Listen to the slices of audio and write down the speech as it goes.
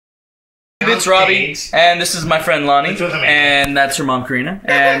it's Robbie, and this is my friend Lonnie, and that's her mom Karina,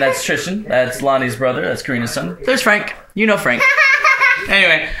 and that's Tristan, that's Lonnie's brother, that's Karina's son. There's Frank. You know Frank.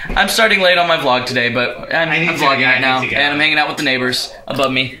 Anyway, I'm starting late on my vlog today, but I'm vlogging right now, and I'm hanging out with the neighbors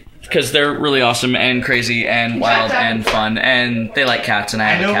above me. Because they're really awesome and crazy and wild and fun, and they like cats, and I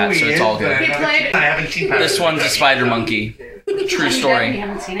have a cat, so it's all good. This one's a spider monkey. True story.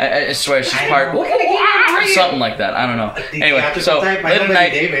 I swear she's part something like that. I don't know. Anyway, so later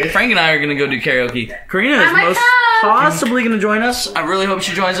tonight, Frank and I are gonna go do karaoke. Karina is most possibly gonna join us. I really hope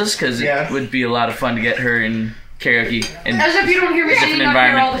she joins us because it would be a lot of fun to get her in karaoke in as if you don't hear me singing up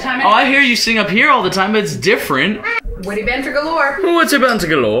here all the time. Oh, I hear you sing up here all the time, but it's different. Witty banter galore. What's a banter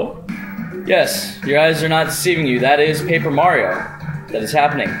galore? Yes, your eyes are not deceiving you. That is Paper Mario. That is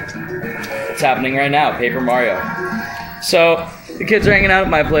happening. It's happening right now, Paper Mario. So, the kids are hanging out at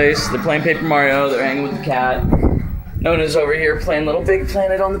my place. They're playing Paper Mario. They're hanging with the cat. Nona's over here playing Little Big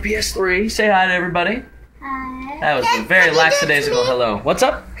Planet on the PS3. Say hi to everybody. Hi. That was a very lackadaisical hello. What's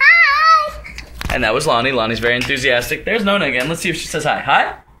up? Hi. And that was Lonnie. Lonnie's very enthusiastic. There's Nona again. Let's see if she says hi.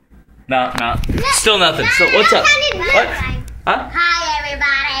 Hi? No. Still nothing. Still, what's up? What? Huh? Hi,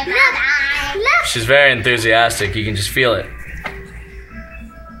 everybody. Look. She's very enthusiastic. You can just feel it.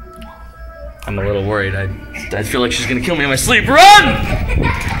 I'm a little worried. I feel like she's gonna kill me in my sleep. Run!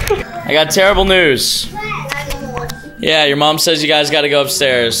 I got terrible news. Yeah, your mom says you guys gotta go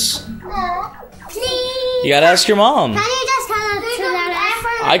upstairs. Please. You gotta ask your mom. Can you just tell her to let us?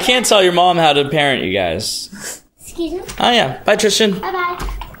 I can't tell your mom how to parent you guys. Excuse me? Oh yeah. Bye, Tristan. Bye-bye.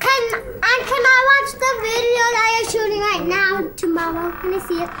 Can I watch the video that you're shooting right now tomorrow? Can I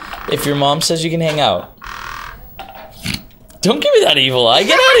see it? If your mom says you can hang out. Don't give me that evil eye.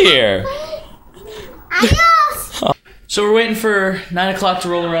 Get out of here. Adios. So we're waiting for 9 o'clock to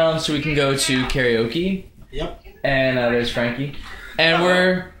roll around so we can go to karaoke. Yep. And there's Frankie. And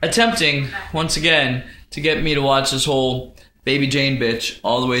we're attempting, once again, to get me to watch this whole Baby Jane bitch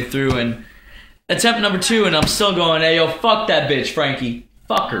all the way through. And attempt number 2, and I'm still going, hey, yo, fuck that bitch, Frankie.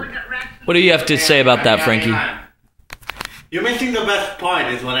 Fuck her. What do you have to say about that, Frankie? You're missing the best part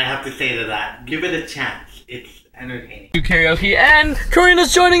is what I have to say to that. Give it a chance. It's entertaining. Do karaoke, and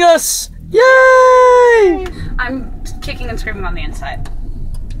Karina's joining us! Yay! I'm kicking and screaming on the inside.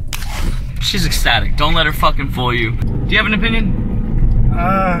 She's ecstatic. Don't let her fucking fool you. Do you have an opinion?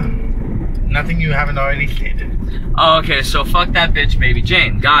 Nothing you haven't already stated. Oh, okay, so fuck that bitch, Baby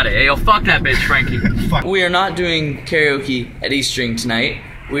Jane. Got it. Hey, yo, fuck that bitch, Frankie. We are not doing karaoke at East String tonight.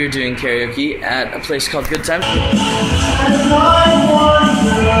 We are doing karaoke at a place called Good Times.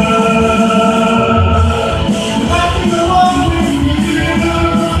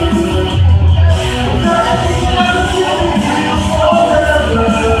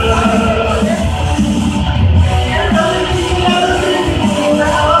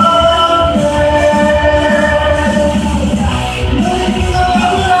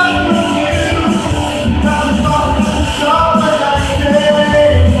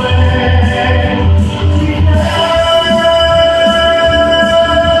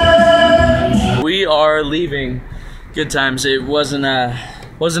 Leaving Good Times. It wasn't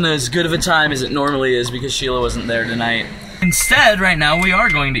as good of a time as it normally is because Sheila wasn't there tonight. Instead, right now, we are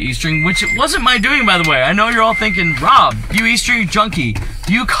going to East String, which it wasn't my doing, by the way. I know you're all thinking, Rob, you East String junkie,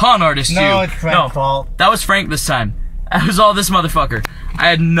 you con artist, No, it's Frank's fault. That was Frank this time. That was all this motherfucker. I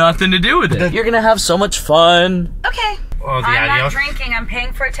had nothing to do with it. You're gonna have so much fun. Okay. Oh, I'm not drinking. I'm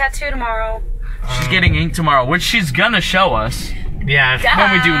paying for a tattoo tomorrow. She's getting ink tomorrow, which she's gonna show us. Yeah.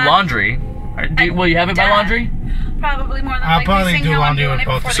 When we do laundry. Will you have it by laundry? Probably more than I'll probably do laundry with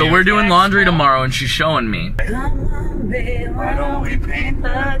both of you. So we're doing laundry tomorrow, and she's showing me. Come on, babe, why don't we paint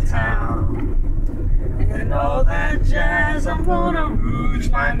the town? And all that jazz, I'm gonna rouge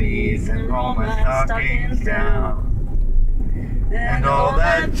my knees and roll my stockings down. And all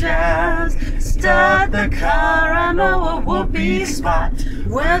that jazz, start the car, I know a whoopee spot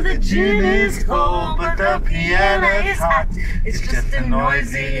where the gin is cold but the piano is hot. It's just a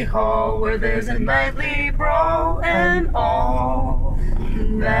noisy hall where there's a nightly brawl and all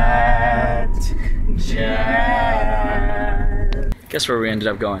that jazz. Guess where we ended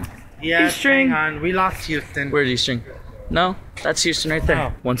up going? Yeah, East String. hang on, we lost Houston. Where's East String? No, that's Houston right there.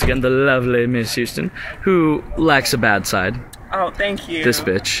 Oh. Once again, the lovely Miss Houston, who lacks a bad side. Oh, thank you. This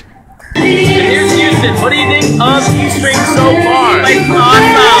bitch. And here's Houston. What do you think of East String so far? Like,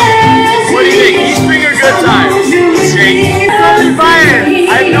 awesome. What do you think? East String or Good Times? East String. Totally biased.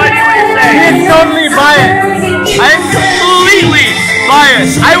 I have no idea what you're saying. It's totally biased. I am completely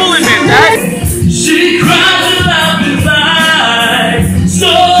biased. I will admit that. She cries aloud goodbye. So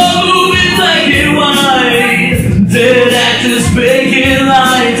moving like it wine. Dead actors making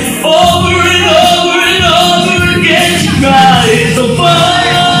life over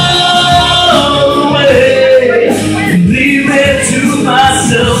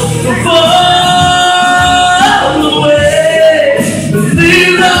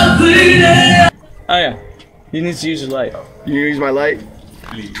Oh yeah. He needs to use his light. You use my light?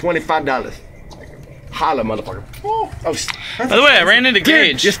 $25. Holla, motherfucker. Oh, By the way, I ran into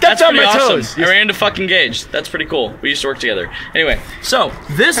Gage. you stepped That's on pretty my awesome. toes. I ran into fucking Gage. That's pretty cool. We used to work together. Anyway, so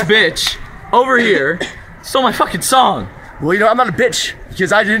this bitch over here stole my fucking song. well, you know, I'm not a bitch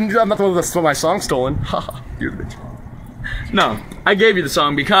because I'm not the one that stole my song stolen. Haha, you're the bitch. No, I gave you the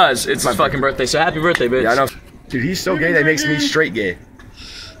song because it's his fucking birthday. So happy birthday, bitch. Yeah, I know. Dude, he's so gay that makes me straight gay.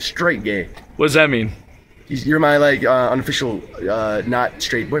 Straight gay. What does that mean? You're my like unofficial, not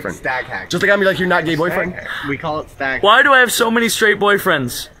straight boyfriend. Stag hack. Just like I'm like your not gay boyfriend. We call it stag. Why do I have so many straight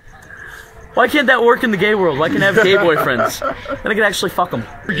boyfriends? Why can't that work in the gay world? Why can't I have gay boyfriends? Then I can actually fuck them.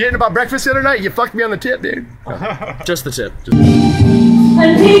 Forgetting about breakfast the other night, you fucked me on the tip, dude. Just the tip.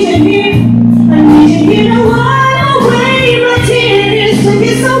 I need you here to wipe away my tears, to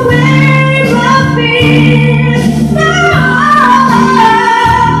kiss away my fears. Oh,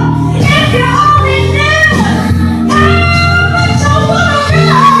 if you only knew how much I wanna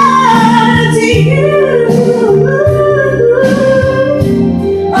run to you.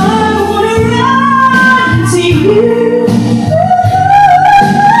 I wanna run to you.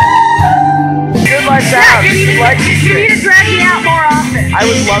 Good my sound. You need to drag me out more often. I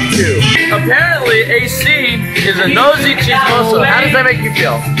would love to. Apparently, AC is a nosy chismoso. How does that make you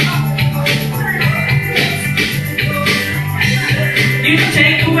feel? You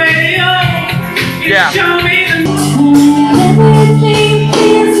take away all. You Yeah. show me the Everything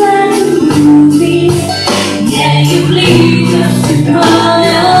feels like a movie. Yeah, you bleed us to my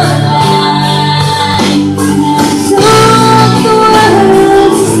life. Talk the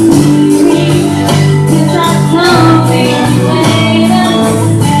words to me. If I can't be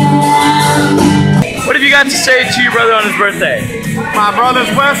What have you got to say to your brother on his birthday? My brother's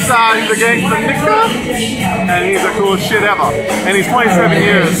West Side, he's a gangster nigga, and he's the coolest shit ever. And he's 27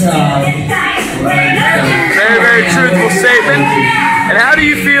 years. Very, very truthful statement. And how do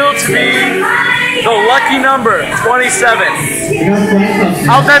you feel to be the lucky number 27?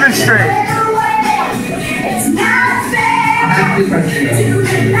 I'll demonstrate.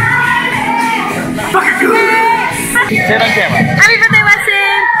 Say it on camera. Happy birthday,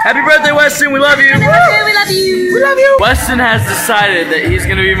 Weston! Happy birthday, Weston. We love you. We love you! We love you. Weston has decided that he's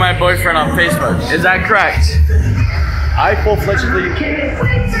going to be my boyfriend on Facebook. Is that correct? I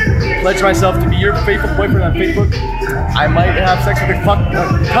full-fledgedly pledge myself to be your faithful boyfriend on Facebook. I might have sex with a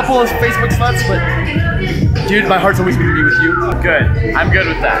couple of Facebook sluts, but dude, my heart's always gonna be with you. Good. I'm good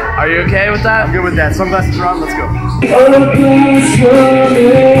with that. Are you okay with that? I'm good with that. Sunglasses are on. Let's go.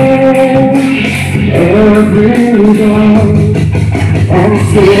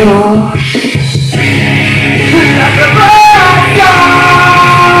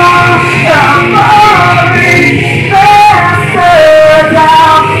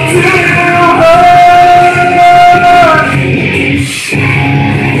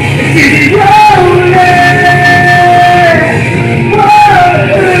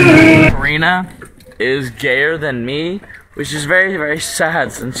 Karina is gayer than me, which is very, very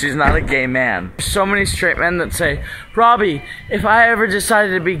sad since she's not a gay man. There's so many straight men that say, Robbie, if I ever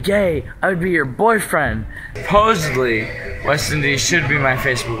decided to be gay, I would be your boyfriend. Supposedly, Weston D should be my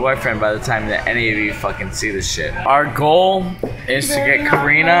Facebook boyfriend by the time that any of you fucking see this shit. Our goal is to get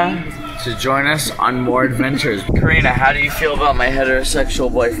Karina to join us on more adventures. Karina, how do you feel about my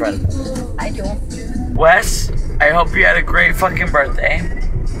heterosexual boyfriend? I don't. Wes, I hope you had a great fucking birthday.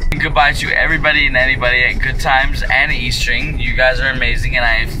 Goodbye to everybody and anybody at Good Times and E-String. You guys are amazing and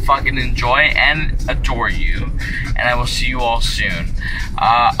I fucking enjoy and adore you. And I will see you all soon.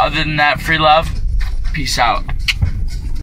 Other than that, free love. Peace out.